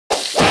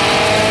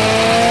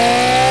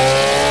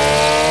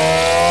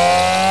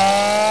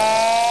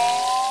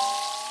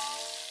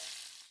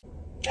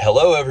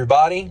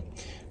everybody,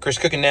 Chris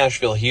Cook in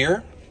Nashville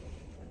here.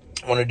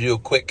 I wanted to do a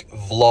quick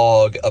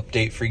vlog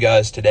update for you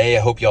guys today.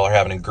 I hope y'all are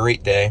having a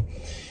great day.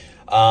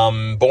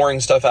 Boring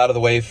stuff out of the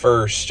way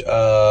first.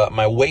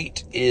 My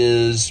weight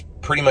is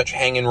pretty much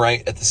hanging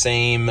right at the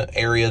same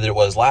area that it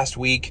was last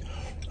week.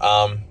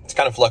 It's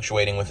kind of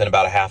fluctuating within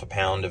about a half a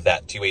pound of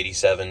that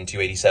 287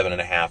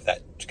 and a half,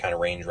 that kind of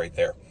range right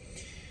there.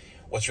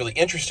 What's really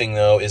interesting,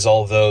 though, is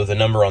although the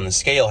number on the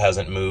scale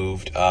hasn't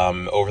moved,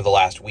 over the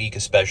last week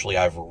especially,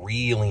 I've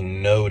really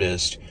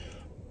noticed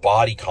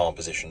body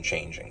composition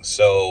changing.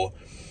 So,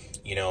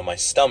 you know, my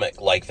stomach,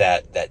 like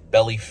that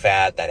belly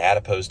fat, that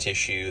adipose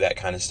tissue, that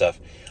kind of stuff,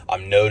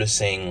 I'm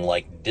noticing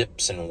like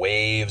dips and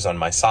waves on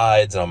my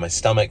sides and on my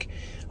stomach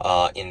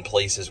in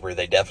places where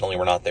they definitely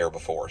were not there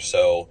before.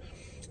 So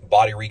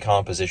body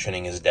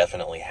recompositioning is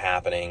definitely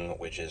happening,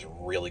 which is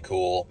really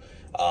cool.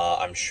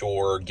 I'm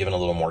sure given a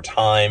little more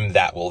time,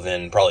 that will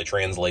then probably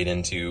translate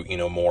into, you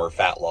know, more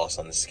fat loss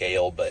on the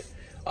scale, but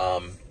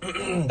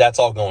that's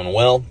all going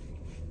well.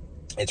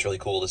 It's really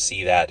cool to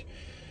see that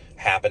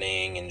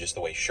happening and just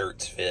the way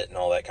shirts fit and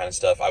all that kind of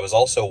stuff. I was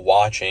also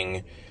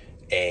watching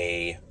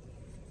a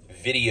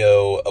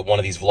video of one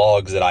of these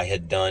vlogs that I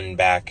had done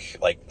back,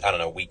 like, I don't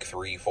know, week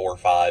 3, 4,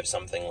 5,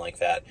 something like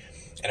that.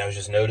 And I was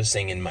just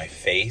noticing in my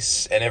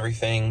face and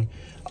everything,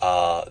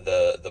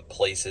 the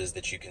places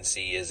that you can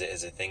see as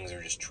things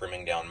are just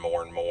trimming down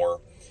more and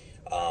more.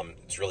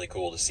 It's really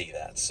cool to see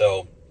that.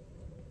 So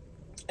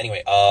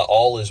anyway,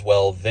 all is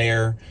well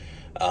there.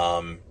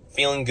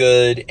 Feeling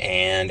good,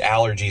 and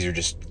allergies are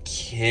just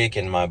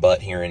kicking my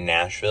butt here in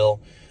Nashville.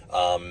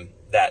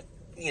 That,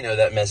 you know,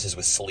 that messes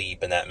with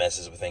sleep and that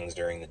messes with things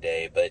during the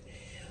day. But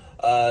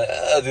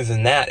other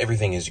than that,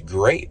 everything is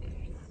great.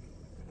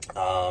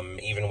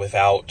 Even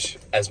without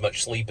as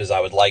much sleep as I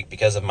would like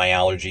because of my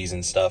allergies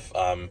and stuff,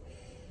 I'm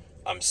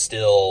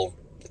still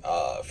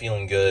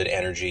feeling good,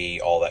 energy,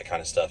 all that kind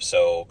of stuff.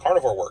 So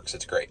carnivore works.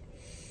 It's great.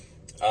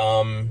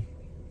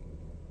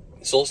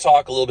 So let's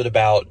talk a little bit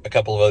about a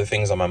couple of other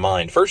things on my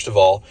mind. First of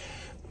all,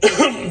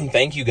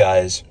 thank you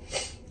guys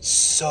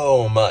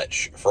so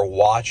much for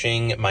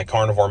watching my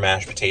carnivore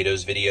mashed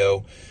potatoes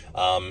video.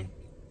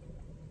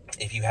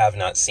 If you have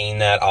not seen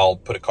that, I'll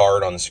put a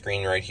card on the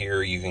screen right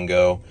here. You can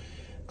go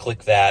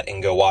click that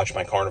and go watch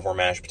my carnivore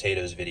mashed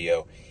potatoes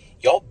video.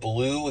 Y'all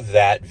blew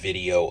that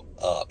video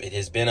up. It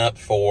has been up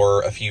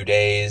for a few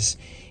days,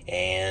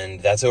 and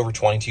that's over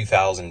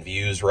 22,000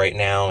 views right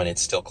now, and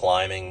it's still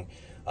climbing.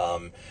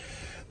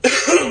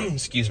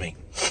 Excuse me.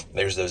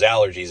 There's those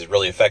allergies that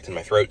really affecting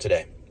my throat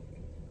today.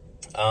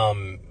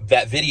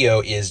 That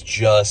video is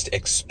just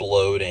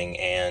exploding,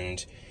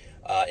 and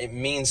it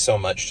means so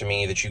much to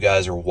me that you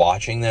guys are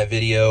watching that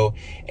video,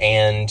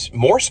 and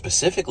more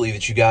specifically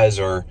that you guys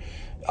are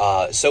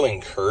so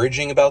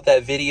encouraging about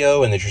that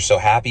video, and that you're so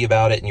happy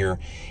about it, and you're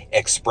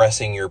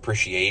expressing your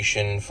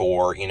appreciation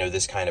for, you know,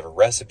 this kind of a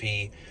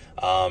recipe.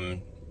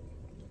 I've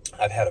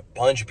had a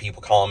bunch of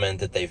people comment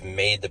that they've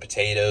made the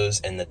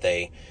potatoes and that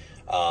they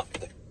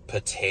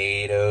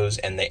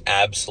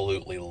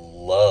absolutely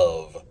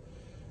love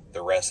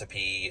the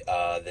recipe,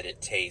 that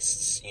it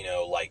tastes, you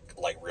know,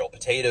 like real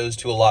potatoes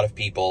to a lot of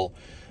people.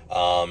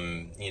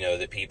 You know,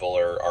 that people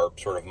are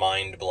sort of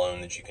mind blown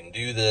that you can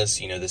do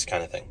this, you know, this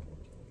kind of thing.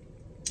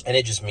 And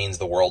it just means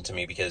the world to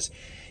me because,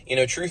 you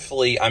know,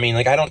 truthfully, I mean,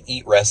 like, I don't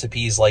eat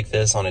recipes like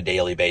this on a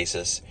daily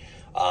basis.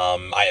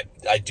 I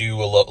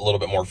do a little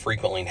bit more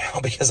frequently now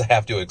because I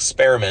have to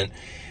experiment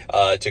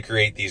to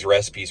create these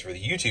recipes for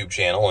the YouTube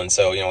channel. And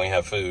so, you know, we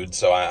have food,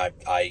 so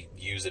I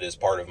use it as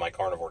part of my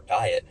carnivore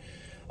diet.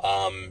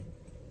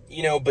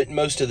 You know, but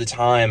most of the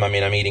time, I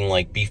mean, I'm eating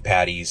like beef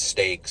patties,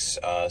 steaks,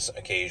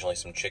 occasionally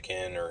some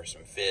chicken or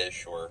some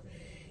fish, or,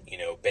 you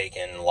know,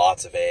 bacon,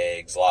 lots and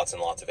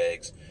lots of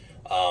eggs,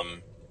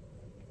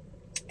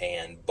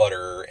 and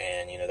butter.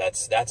 And, you know,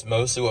 that's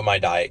mostly what my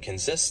diet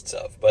consists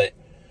of. But,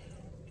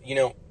 you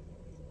know,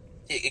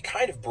 it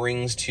kind of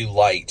brings to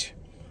light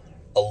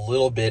a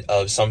little bit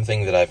of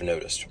something that I've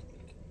noticed,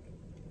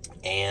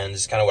 and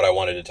it's kind of what I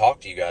wanted to talk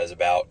to you guys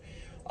about.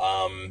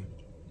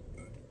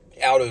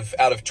 Out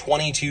of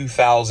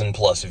 22,000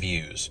 plus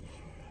views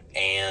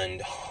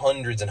and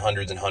hundreds and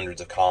hundreds and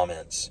hundreds of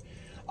comments,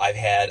 I've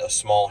had a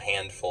small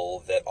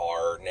handful that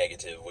are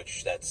negative,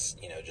 which that's,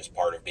 you know, just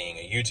part of being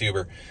a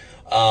YouTuber,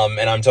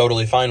 and I'm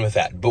totally fine with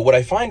that. But what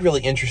I find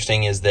really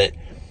interesting is that,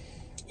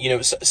 you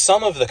know,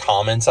 some of the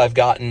comments I've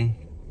gotten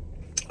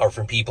are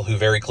from people who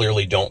very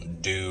clearly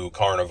don't do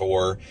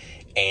carnivore,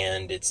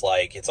 and it's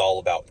like, it's all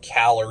about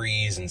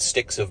calories and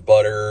sticks of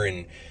butter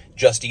and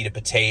just eat a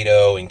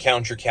potato and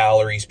count your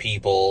calories,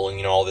 people, and,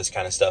 you know, all this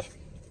kind of stuff.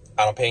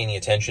 I don't pay any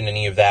attention to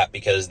any of that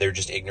because they're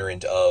just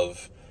ignorant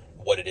of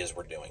what it is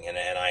we're doing, and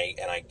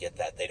I get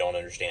that. They don't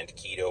understand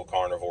keto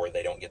carnivore.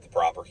 They don't get the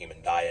proper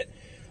human diet.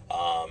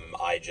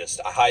 I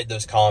hide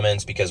those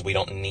comments because we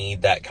don't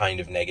need that kind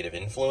of negative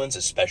influence,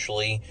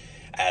 especially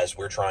as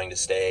we're trying to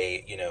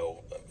stay, you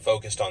know,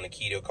 focused on the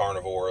keto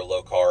carnivore,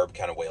 low carb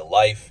kind of way of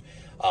life.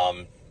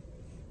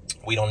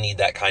 We don't need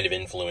that kind of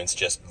influence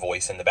just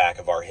voice in the back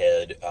of our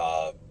head,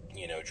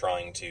 you know,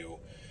 trying to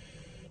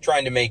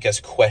trying to make us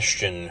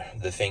question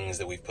the things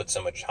that we've put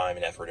so much time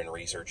and effort and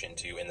research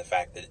into, and the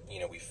fact that, you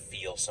know, we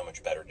feel so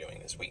much better doing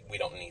this. We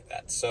don't need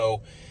that.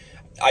 So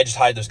I just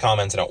hide those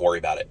comments and don't worry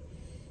about it.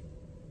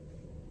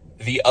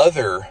 The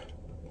other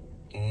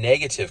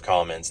negative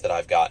comments that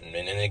I've gotten,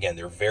 and again,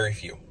 there are very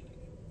few,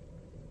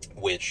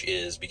 which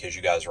is because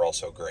you guys are all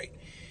so great,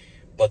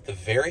 but the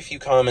very few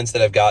comments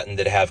that I've gotten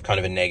that have kind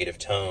of a negative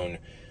tone,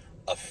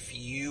 a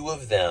few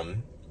of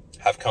them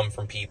have come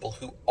from people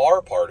who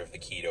are part of the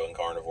keto and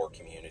carnivore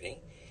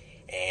community,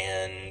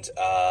 and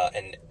I'll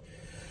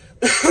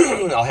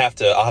have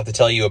to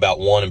tell you about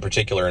one in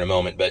particular in a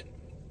moment. But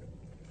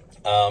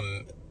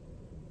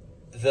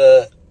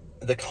the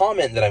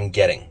comment that I'm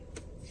getting,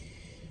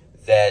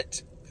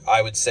 that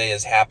I would say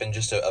has happened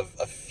just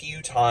a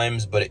few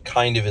times, but it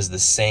kind of is the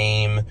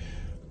same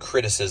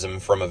criticism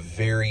from a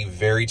very,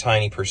 very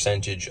tiny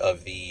percentage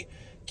of the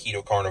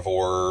keto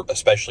carnivore,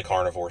 especially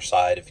carnivore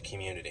side of the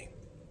community,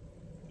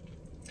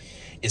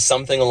 is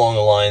something along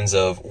the lines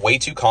of way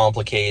too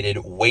complicated,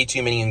 way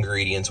too many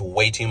ingredients,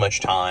 way too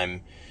much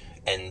time,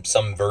 and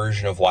some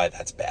version of why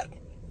that's bad.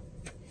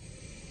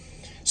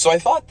 So I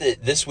thought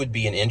that this would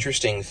be an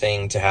interesting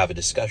thing to have a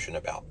discussion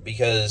about,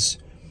 because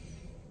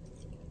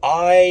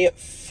I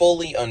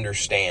fully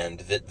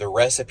understand that the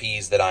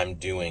recipes that I'm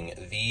doing,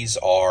 these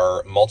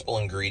are multiple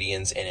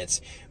ingredients, and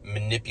it's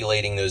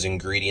manipulating those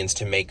ingredients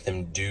to make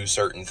them do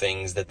certain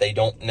things that they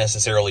don't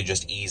necessarily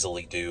just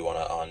easily do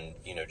on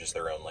you know, just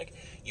their own. Like,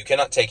 you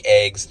cannot take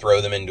eggs, throw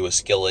them into a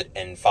skillet,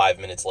 and 5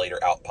 minutes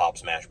later out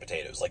pops mashed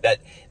potatoes. Like,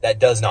 that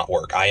does not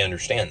work. I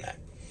understand that.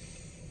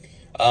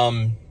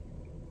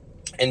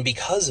 And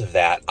because of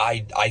that,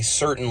 I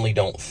certainly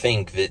don't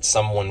think that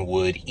someone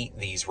would eat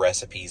these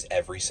recipes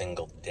every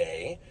single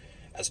day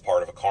as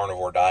part of a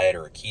carnivore diet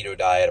or a keto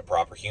diet, a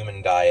proper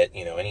human diet,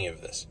 you know, any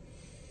of this.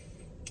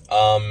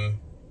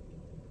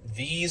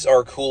 These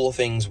are cool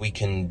things we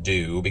can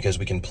do because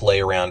we can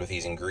play around with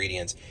these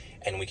ingredients,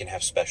 and we can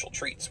have special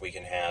treats. We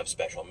can have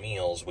special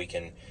meals. We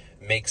can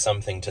make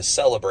something to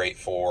celebrate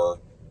for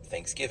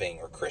Thanksgiving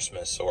or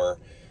Christmas, or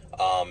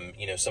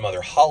you know, some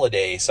other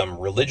holiday, some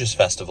religious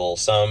festival,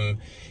 some,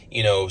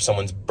 you know,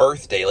 someone's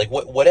birthday, like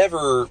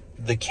whatever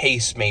the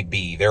case may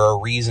be. There are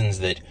reasons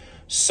that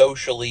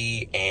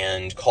socially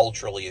and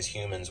culturally as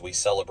humans we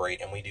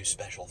celebrate and we do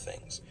special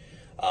things.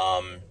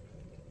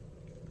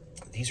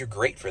 These are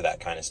great for that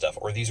kind of stuff,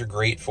 or these are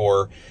great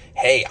for,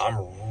 hey,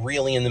 I'm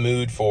really in the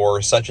mood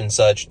for such and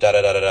such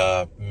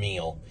da-da-da-da-da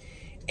meal,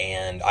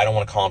 and I don't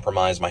want to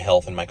compromise my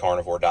health and my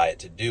carnivore diet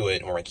to do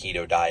it, or my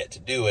keto diet to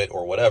do it,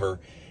 or whatever.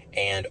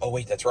 And, oh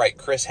wait, that's right,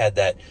 Chris had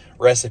that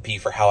recipe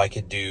for how I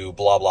could do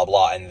blah, blah,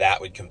 blah, and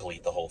that would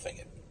complete the whole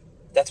thing.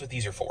 That's what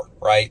these are for,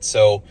 right?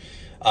 So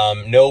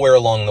nowhere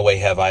along the way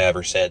have I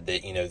ever said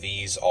that, you know,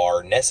 these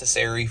are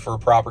necessary for a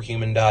proper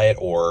human diet,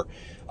 or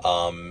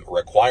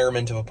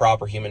requirement of a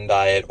proper human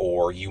diet,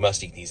 or you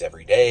must eat these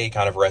every day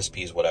kind of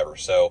recipes, whatever.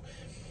 So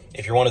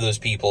if you're one of those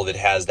people that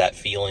has that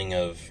feeling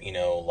of, you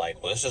know,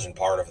 like, well, this isn't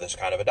part of this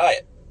kind of a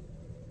diet,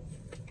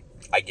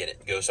 I get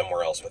it. Go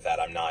somewhere else with that.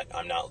 I'm not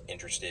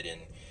interested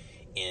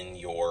in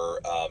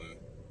your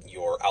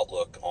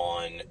outlook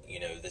on, you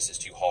know, this is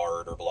too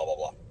hard or blah, blah,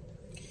 blah.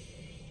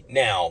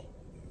 Now,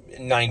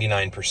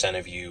 99%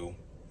 of you,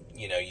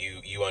 you know,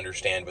 you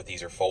understand what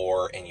these are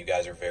for, and you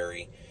guys are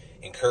very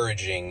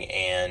encouraging,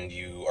 and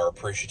you are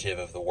appreciative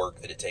of the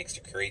work that it takes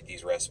to create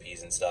these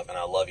recipes and stuff, and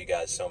I love you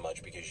guys so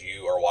much because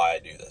you are why I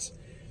do this.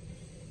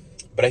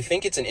 But I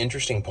think it's an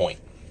interesting point,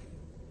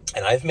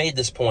 and I've made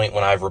this point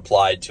when I've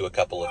replied to a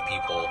couple of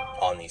people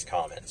on these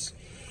comments,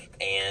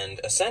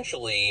 and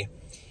essentially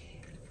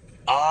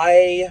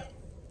I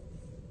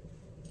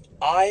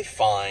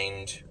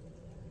find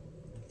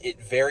it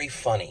very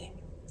funny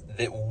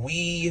that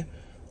we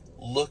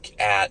look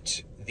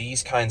at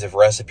these kinds of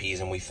recipes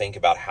and we think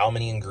about how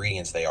many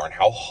ingredients they are and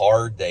how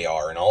hard they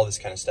are and all this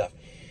kind of stuff.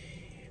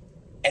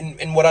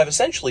 And what I've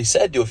essentially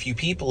said to a few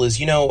people is,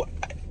 you know,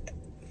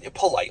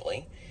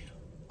 politely,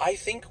 I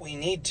think we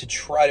need to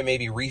try to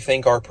maybe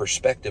rethink our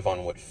perspective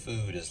on what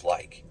food is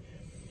like.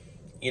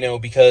 You know,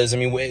 because, I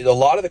mean, a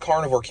lot of the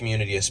carnivore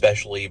community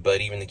especially,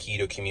 but even the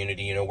keto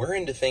community, you know, we're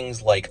into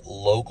things like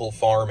local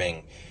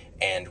farming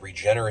and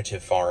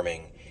regenerative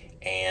farming,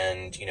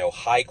 and, you know,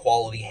 high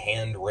quality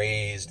hand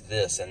raised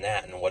this and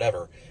that and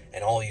whatever,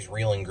 and all these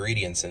real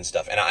ingredients and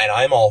stuff. And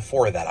I'm all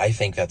for that. I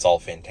think that's all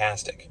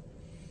fantastic.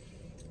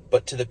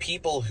 But to the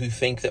people who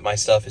think that my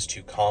stuff is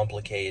too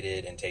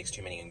complicated and takes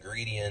too many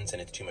ingredients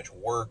and it's too much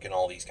work and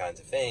all these kinds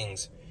of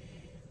things,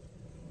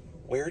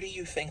 where do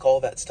you think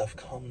all that stuff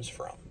comes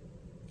from?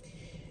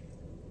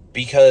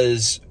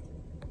 Because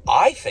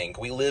I think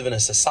we live in a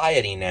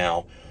society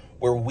now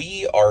where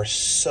we are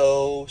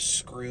so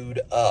screwed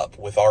up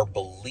with our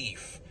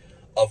belief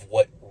of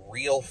what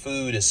real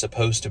food is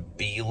supposed to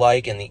be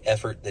like and the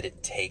effort that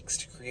it takes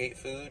to create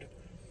food,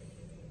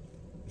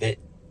 that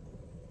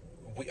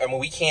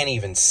we can't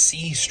even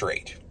see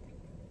straight.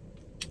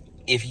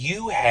 If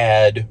you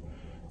had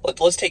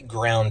let's take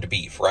ground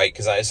beef, right?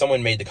 Because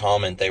someone made the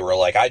comment, they were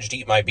like, I just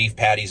eat my beef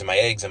patties and my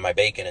eggs and my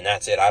bacon and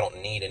that's it. I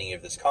don't need any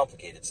of this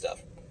complicated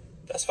stuff.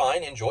 That's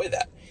fine. Enjoy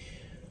that.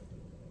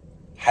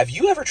 Have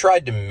you ever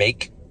tried to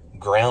make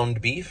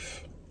ground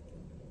beef?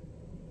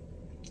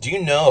 Do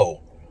you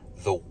know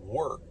the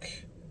work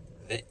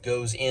that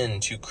goes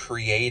into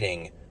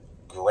creating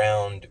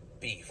ground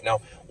beef?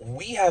 Now,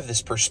 we have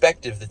this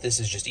perspective that this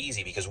is just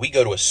easy because we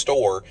go to a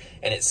store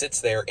and it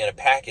sits there in a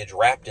package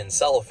wrapped in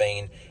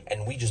cellophane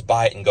and we just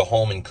buy it and go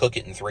home and cook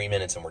it in 3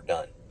 minutes and we're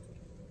done.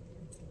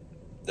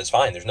 That's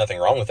fine. There's nothing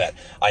wrong with that.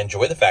 I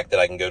enjoy the fact that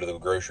I can go to the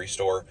grocery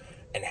store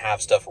and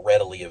have stuff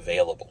readily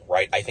available,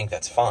 right? I think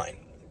that's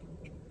fine.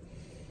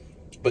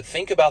 But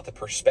think about the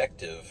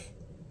perspective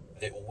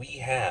that we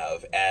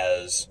have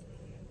as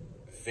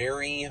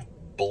very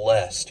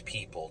blessed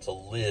people to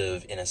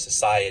live in a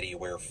society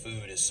where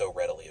food is so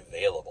readily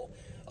available,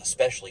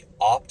 especially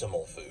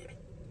optimal food.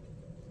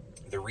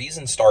 The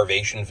reason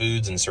starvation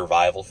foods and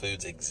survival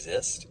foods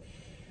exist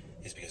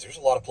is because there's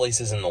a lot of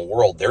places in the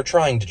world they're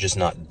trying to just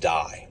not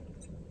die.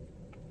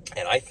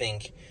 And I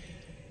think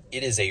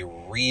it is a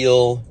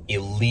real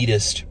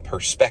elitist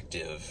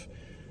perspective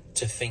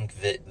to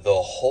think that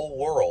the whole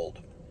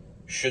world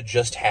should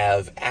just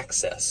have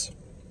access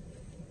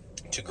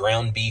to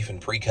ground beef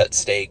and pre-cut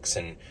steaks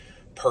and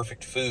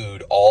perfect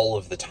food all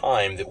of the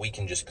time that we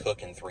can just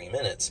cook in 3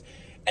 minutes,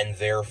 and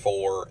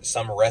therefore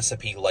some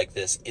recipe like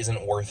this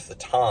isn't worth the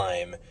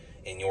time,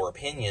 in your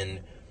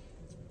opinion,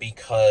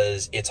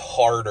 because it's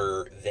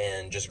harder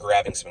than just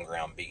grabbing some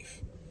ground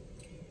beef.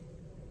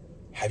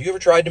 Have you ever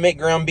tried to make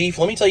ground beef?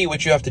 Let me tell you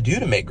what you have to do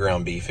to make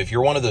ground beef. If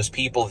you're one of those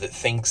people that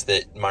thinks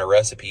that my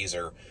recipes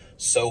are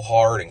so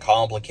hard and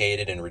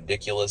complicated and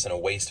ridiculous and a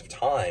waste of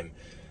time,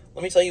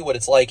 let me tell you what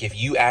it's like if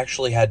you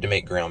actually had to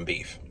make ground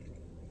beef.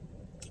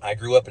 I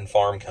grew up in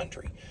farm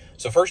country.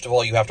 So first of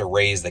all, you have to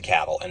raise the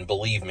cattle. And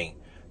believe me,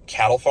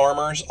 cattle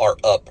farmers are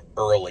up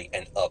early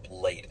and up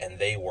late, and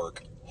they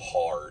work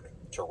hard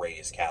to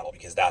raise cattle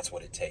because that's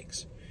what it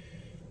takes.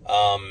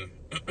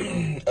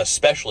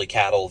 Especially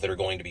cattle that are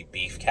going to be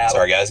beef cattle.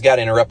 Sorry guys, got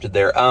interrupted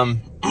there.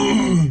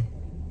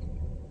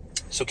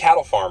 So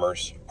cattle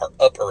farmers are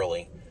up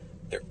early,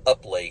 they're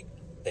up late,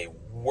 they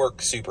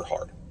work super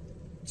hard.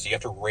 So you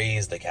have to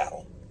raise the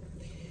cattle.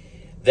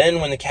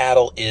 Then when the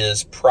cattle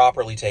is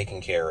properly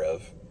taken care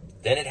of,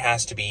 then it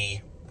has to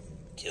be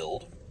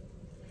killed.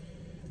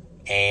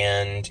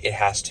 And it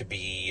has to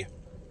be,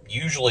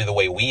 usually the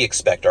way we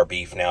expect our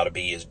beef now to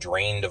be is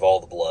drained of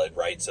all the blood,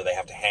 right? So they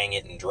have to hang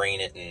it and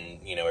drain it and,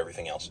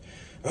 everything else.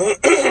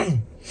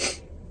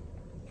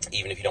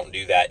 Even if you don't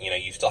do that,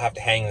 you still have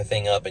to hang the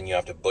thing up and you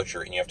have to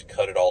butcher it and you have to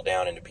cut it all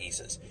down into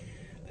pieces.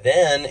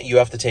 Then you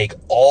have to take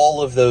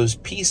all of those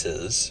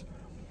pieces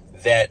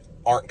that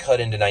aren't cut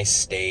into nice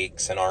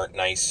steaks and aren't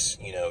nice,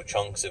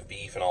 chunks of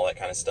beef and all that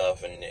kind of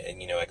stuff and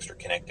extra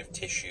connective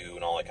tissue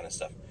and all that kind of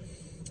stuff.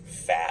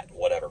 Fat,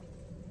 whatever.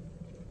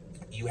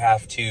 You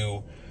have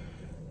to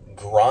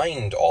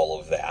grind all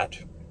of that,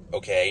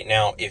 okay?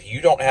 Now, if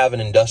you don't have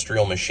an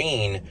industrial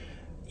machine,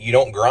 you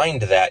don't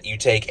grind that. You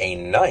take a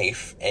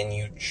knife and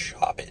you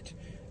chop it.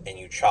 And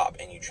you chop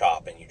and you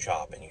chop and you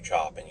chop and you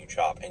chop and you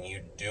chop and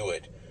you do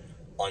it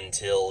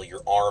until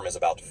your arm is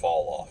about to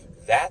fall off.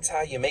 That's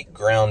how you make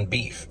ground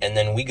beef. And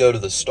then we go to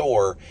the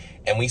store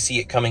and we see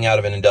it coming out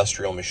of an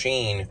industrial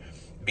machine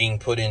being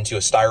put into a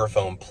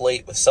styrofoam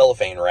plate with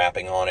cellophane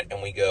wrapping on it,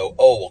 and we go,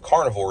 oh, well,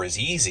 carnivore is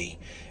easy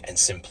and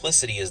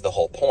simplicity is the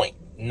whole point.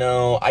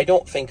 No, I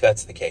don't think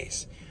that's the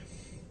case.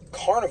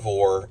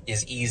 Carnivore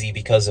is easy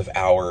because of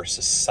our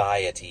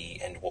society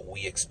and what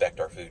we expect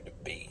our food to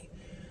be.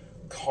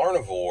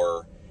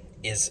 Carnivore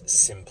is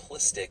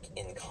simplistic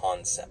in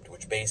concept,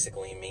 which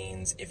basically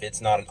means if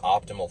it's not an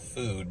optimal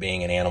food,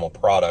 being an animal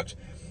product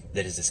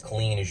that is as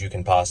clean as you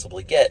can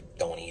possibly get,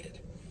 don't eat it.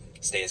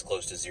 Stay as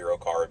close to 0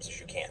 carbs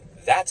as you can.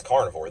 That's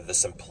carnivore. The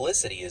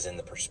simplicity is in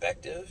the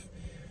perspective,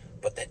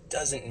 but that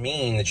doesn't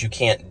mean that you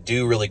can't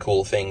do really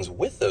cool things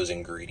with those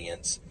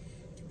ingredients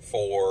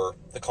for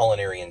the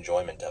culinary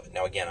enjoyment of it.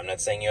 Now, again, I'm not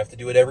saying you have to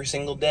do it every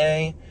single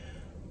day,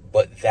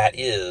 but that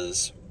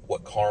is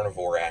what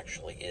carnivore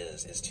actually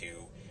is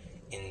to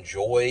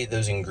enjoy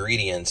those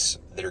ingredients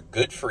that are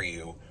good for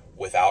you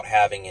without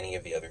having any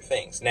of the other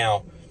things.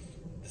 Now,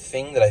 the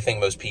thing that I think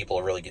most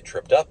people really get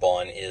tripped up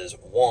on is,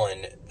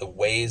 one, the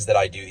ways that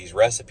I do these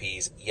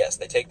recipes. Yes,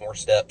 they take more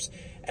steps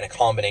and a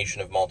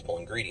combination of multiple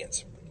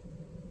ingredients.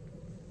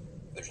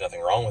 There's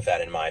nothing wrong with that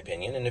in my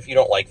opinion, and if you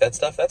don't like that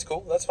stuff, that's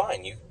cool, that's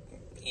fine. You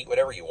eat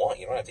whatever you want,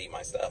 you don't have to eat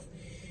my stuff.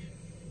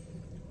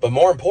 But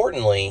more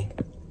importantly,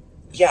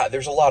 yeah,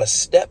 there's a lot of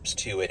steps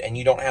to it, and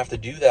you don't have to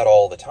do that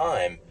all the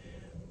time.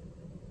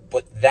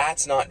 But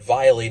that's not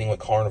violating what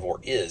carnivore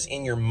is.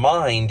 In your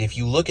mind, if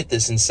you look at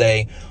this and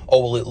say, oh,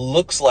 well, it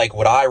looks like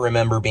what I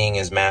remember being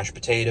as mashed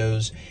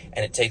potatoes,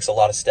 and it takes a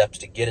lot of steps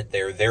to get it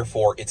there,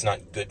 therefore it's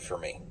not good for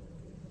me.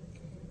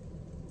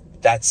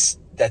 That's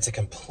a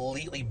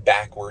completely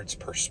backwards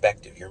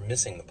perspective. You're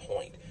missing the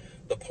point.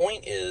 The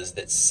point is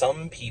that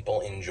some people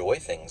enjoy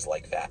things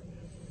like that.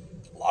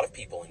 lot of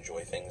people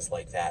enjoy things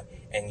like that.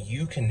 And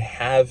you can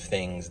have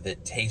things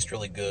that taste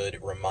really good,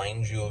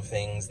 remind you of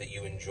things that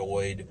you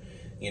enjoyed,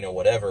 you know,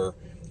 whatever.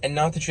 And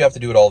not that you have to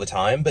do it all the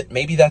time, but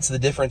maybe that's the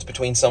difference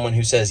between someone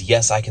who says,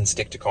 yes, I can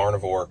stick to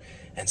carnivore,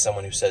 and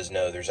someone who says,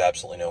 no, there's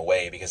absolutely no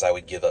way, because I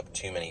would give up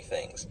too many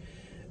things.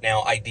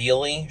 Now,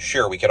 ideally,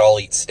 sure, we could all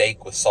eat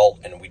steak with salt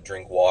and we'd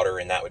drink water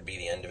and that would be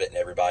the end of it and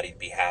everybody'd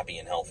be happy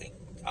and healthy.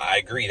 I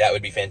agree, that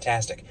would be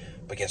fantastic.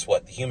 But guess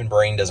what? The human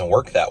brain doesn't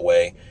work that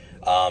way,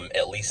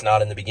 at least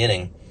not in the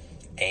beginning.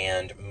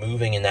 And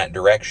moving in that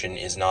direction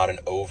is not an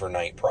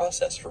overnight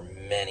process for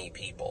many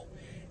people.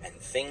 And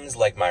things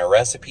like my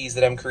recipes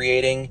that I'm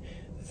creating,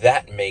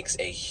 that makes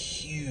a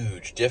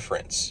huge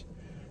difference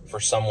for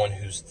someone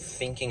who's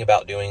thinking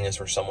about doing this,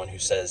 or someone who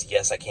says,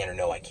 yes, I can, or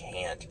no, I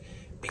can't,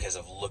 because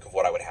of look of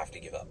what I would have to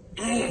give up.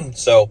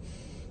 So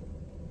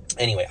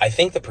anyway, I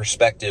think the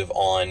perspective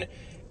on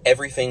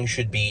everything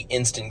should be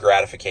instant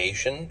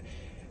gratification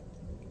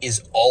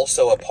is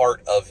also a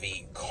part of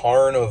the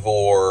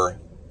carnivore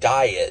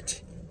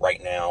diet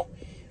right now,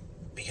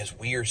 because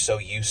we are so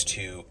used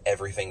to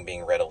everything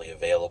being readily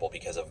available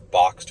because of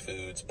boxed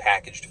foods,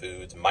 packaged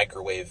foods,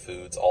 microwave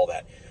foods, all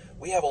that.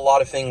 We have a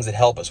lot of things that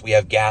help us. We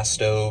have gas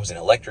stoves and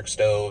electric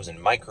stoves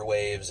and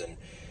microwaves and,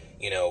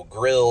 you know,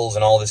 grills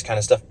and all this kind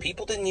of stuff.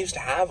 People didn't used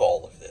to have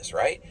all of this,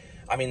 right?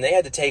 I mean, they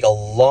had to take a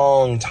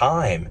long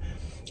time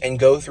and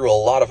go through a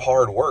lot of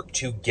hard work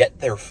to get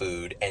their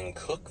food and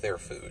cook their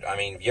food. I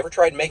mean, have you ever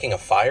tried making a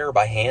fire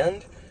by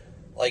hand?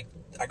 Like,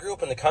 I grew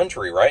up in the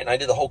country, right? And I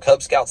did the whole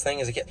Cub Scouts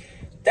thing as a kid.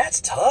 That's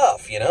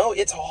tough, you know?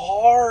 It's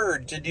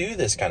hard to do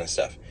this kind of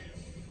stuff.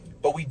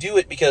 But we do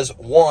it because,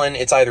 one,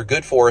 it's either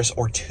good for us,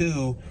 or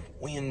two,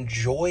 we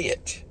enjoy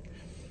it.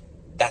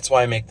 That's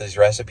why I make these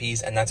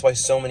recipes, and that's why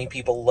so many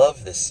people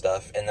love this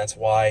stuff, and that's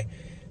why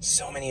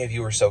so many of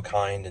you are so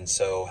kind and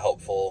so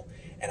helpful,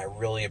 and I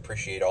really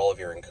appreciate all of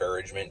your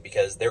encouragement,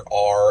 because there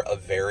are a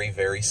very,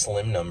 very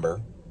slim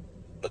number,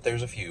 but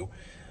there's a few,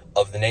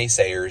 of the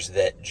naysayers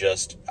that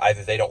just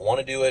either they don't want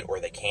to do it, or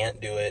they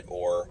can't do it,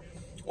 or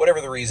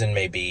whatever the reason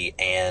may be,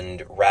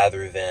 and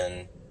rather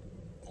than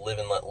live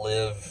and let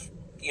live,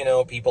 you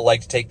know, people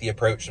like to take the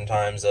approach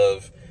sometimes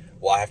of,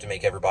 well, I have to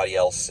make everybody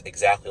else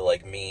exactly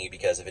like me,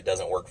 because if it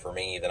doesn't work for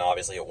me, then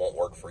obviously it won't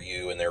work for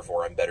you, and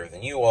therefore I'm better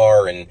than you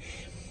are, and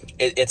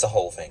it's a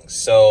whole thing.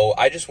 So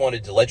I just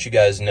wanted to let you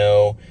guys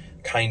know,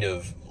 kind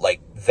of,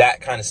 like,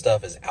 that kind of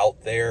stuff is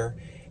out there,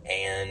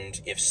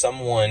 and if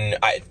someone,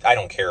 I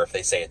don't care if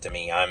they say it to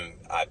me,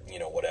 you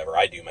know, whatever,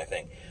 I do my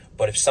thing.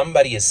 But if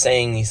somebody is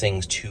saying these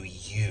things to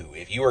you,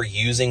 if you are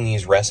using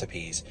these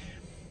recipes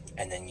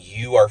and then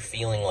you are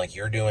feeling like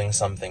you're doing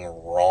something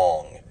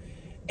wrong,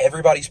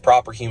 everybody's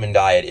proper human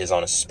diet is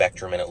on a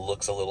spectrum and it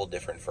looks a little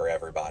different for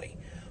everybody.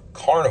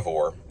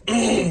 Carnivore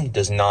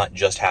does not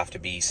just have to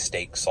be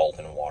steak, salt,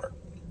 and water.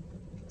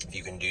 If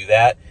you can do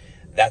that,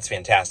 that's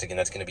fantastic and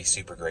that's going to be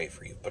super great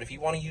for you. But if you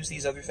want to use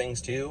these other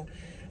things too,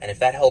 and if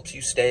that helps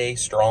you stay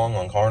strong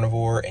on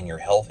carnivore and your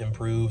health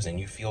improves and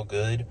you feel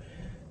good,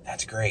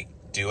 that's great.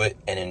 Do it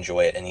and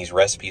enjoy it. And these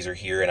recipes are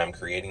here, and I'm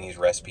creating these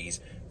recipes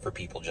for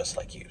people just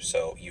like you,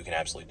 so you can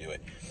absolutely do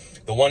it.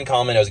 The one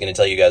comment I was going to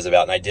tell you guys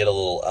about, and I did a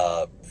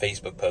little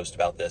Facebook post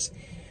about this,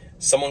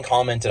 someone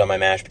commented on my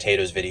mashed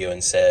potatoes video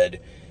and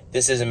said,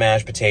 this isn't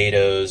mashed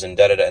potatoes, and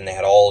da-da-da, and they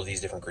had all of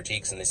these different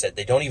critiques, and they said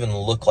they don't even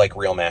look like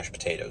real mashed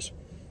potatoes.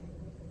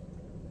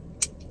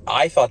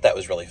 I thought that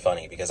was really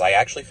funny, because I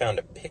actually found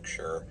a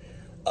picture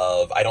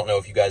of, I don't know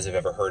if you guys have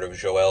ever heard of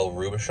Joël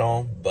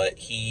Robuchon, but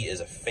he is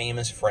a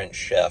famous French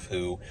chef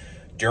who,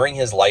 during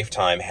his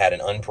lifetime, had an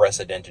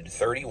unprecedented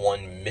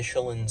 31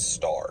 Michelin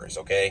stars,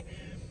 okay?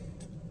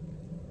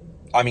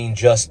 I mean,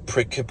 just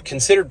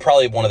considered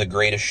probably one of the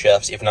greatest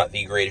chefs, if not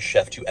the greatest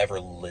chef to ever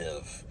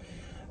live.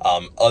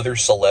 Other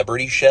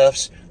celebrity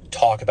chefs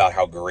talk about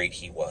how great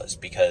he was,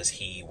 because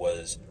he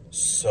was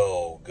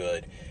so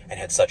good and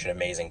had such an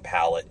amazing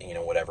palate, you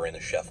know, whatever, in the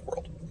chef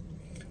world.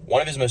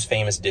 One of his most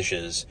famous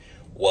dishes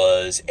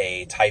was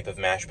a type of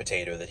mashed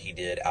potato that he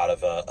did out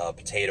of a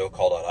potato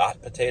called a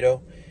rat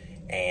potato.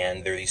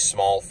 And they're these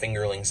small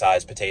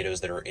fingerling-sized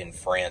potatoes that are in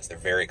France. They're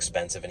very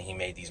expensive, and he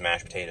made these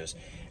mashed potatoes.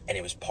 And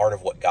it was part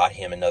of what got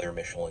him another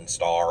Michelin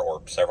star,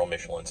 or several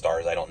Michelin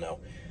stars, I don't know.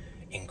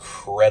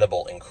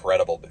 Incredible,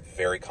 incredible, but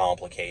very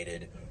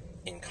complicated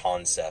in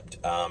concept.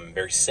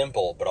 Very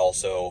simple, but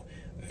also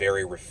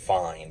very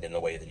refined in the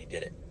way that he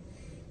did it.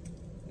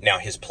 Now,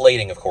 his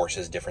plating, of course,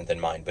 is different than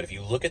mine, but if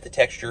you look at the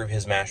texture of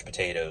his mashed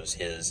potatoes,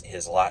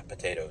 his lat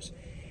potatoes,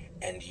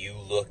 and you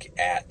look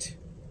at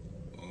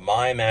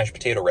my mashed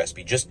potato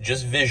recipe, just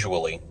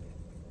visually,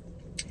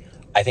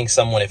 I think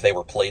someone, if they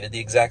were plated the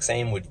exact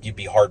same, would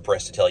be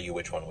hard-pressed to tell you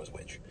which one was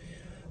which.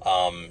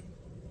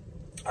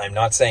 I'm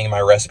not saying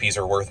my recipes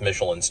are worth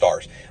Michelin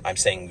stars. I'm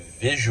saying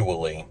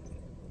visually,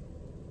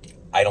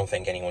 I don't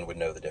think anyone would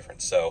know the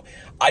difference. So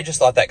I just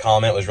thought that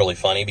comment was really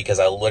funny, because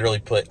I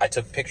literally I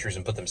took pictures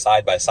and put them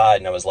side by side,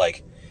 and I was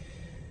like,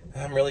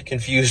 I'm really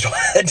confused.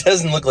 It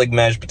doesn't look like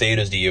mashed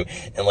potatoes to you,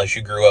 unless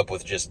you grew up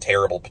with just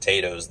terrible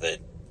potatoes that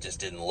just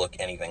didn't look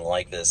anything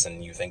like this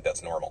and you think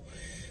that's normal.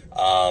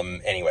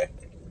 Anyway,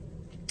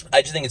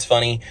 I just think it's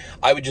funny.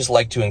 I would just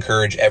like to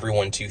encourage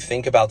everyone to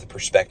think about the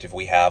perspective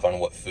we have on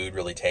what food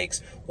really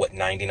takes, what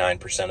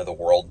 99% of the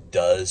world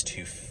does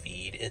to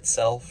feed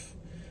itself,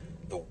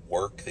 the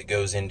work that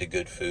goes into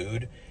good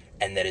food,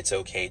 and that it's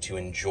okay to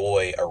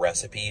enjoy a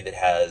recipe that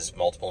has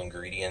multiple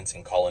ingredients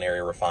and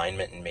culinary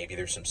refinement, and maybe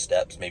there's some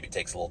steps, maybe it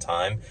takes a little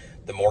time.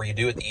 The more you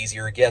do it, the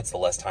easier it gets, the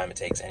less time it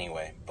takes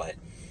anyway, but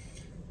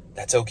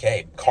that's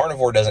okay.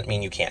 Carnivore doesn't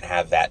mean you can't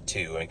have that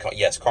too. I mean,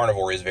 yes,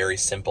 carnivore is very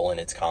simple in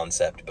its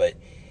concept, but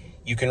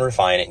you can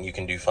refine it and you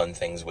can do fun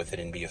things with it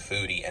and be a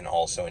foodie and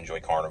also enjoy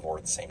carnivore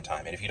at the same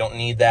time. And if you don't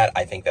need that,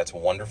 I think that's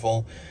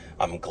wonderful.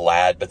 I'm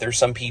glad, but there's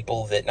some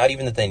people that, not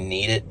even that they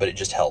need it, but it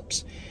just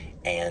helps.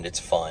 And it's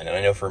fun. And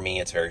I know for me,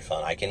 it's very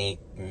fun. I can eat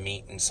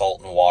meat and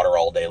salt and water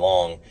all day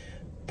long,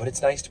 but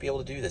it's nice to be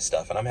able to do this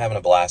stuff. And I'm having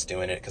a blast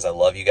doing it because I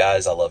love you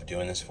guys. I love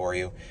doing this for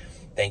you.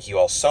 Thank you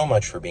all so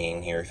much for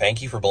being here.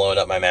 Thank you for blowing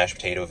up my mashed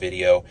potato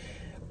video.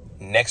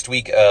 Next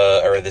week,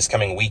 or this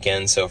coming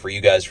weekend, so for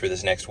you guys for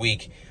this next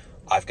week,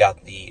 I've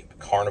got the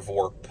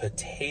carnivore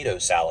potato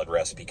salad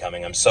recipe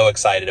coming. I'm so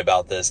excited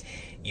about this.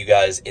 You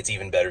guys, it's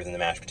even better than the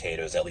mashed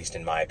potatoes, at least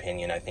in my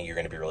opinion. I think you're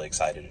going to be really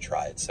excited to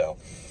try it. So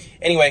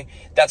anyway,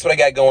 that's what I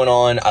got going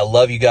on. I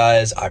love you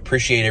guys. I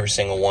appreciate every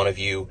single one of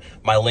you.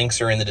 My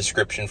links are in the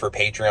description for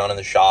Patreon in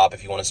the shop.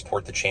 If you want to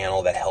support the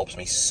channel, that helps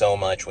me so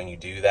much when you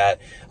do that.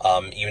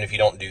 Even if you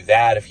don't do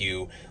that, if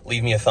you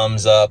leave me a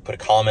thumbs up, put a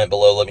comment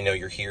below, let me know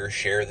you're here,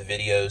 share the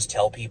videos,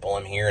 tell people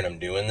I'm here and I'm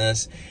doing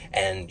this,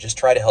 and just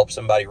try to help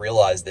somebody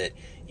realize that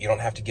you don't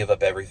have to give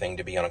up everything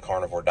to be on a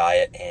carnivore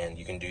diet, and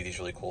you can do these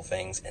really cool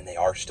things, and they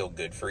are still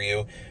good for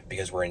you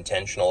because we're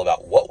intentional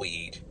about what we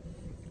eat,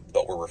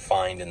 but we're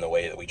refined in the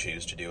way that we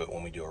choose to do it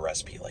when we do a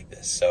recipe like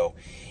this. So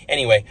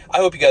anyway, I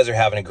hope you guys are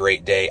having a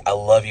great day. I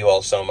love you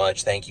all so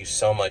much. Thank you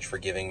so much for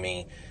giving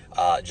me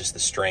just the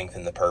strength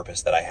and the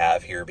purpose that I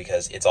have here,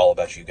 because it's all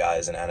about you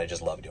guys, and I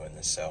just love doing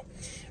this. So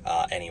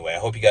anyway, I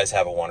hope you guys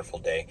have a wonderful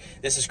day.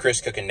 This is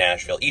Chris cooking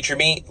Nashville. Eat your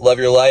meat, love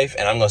your life,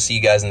 and I'm going to see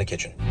you guys in the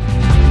kitchen.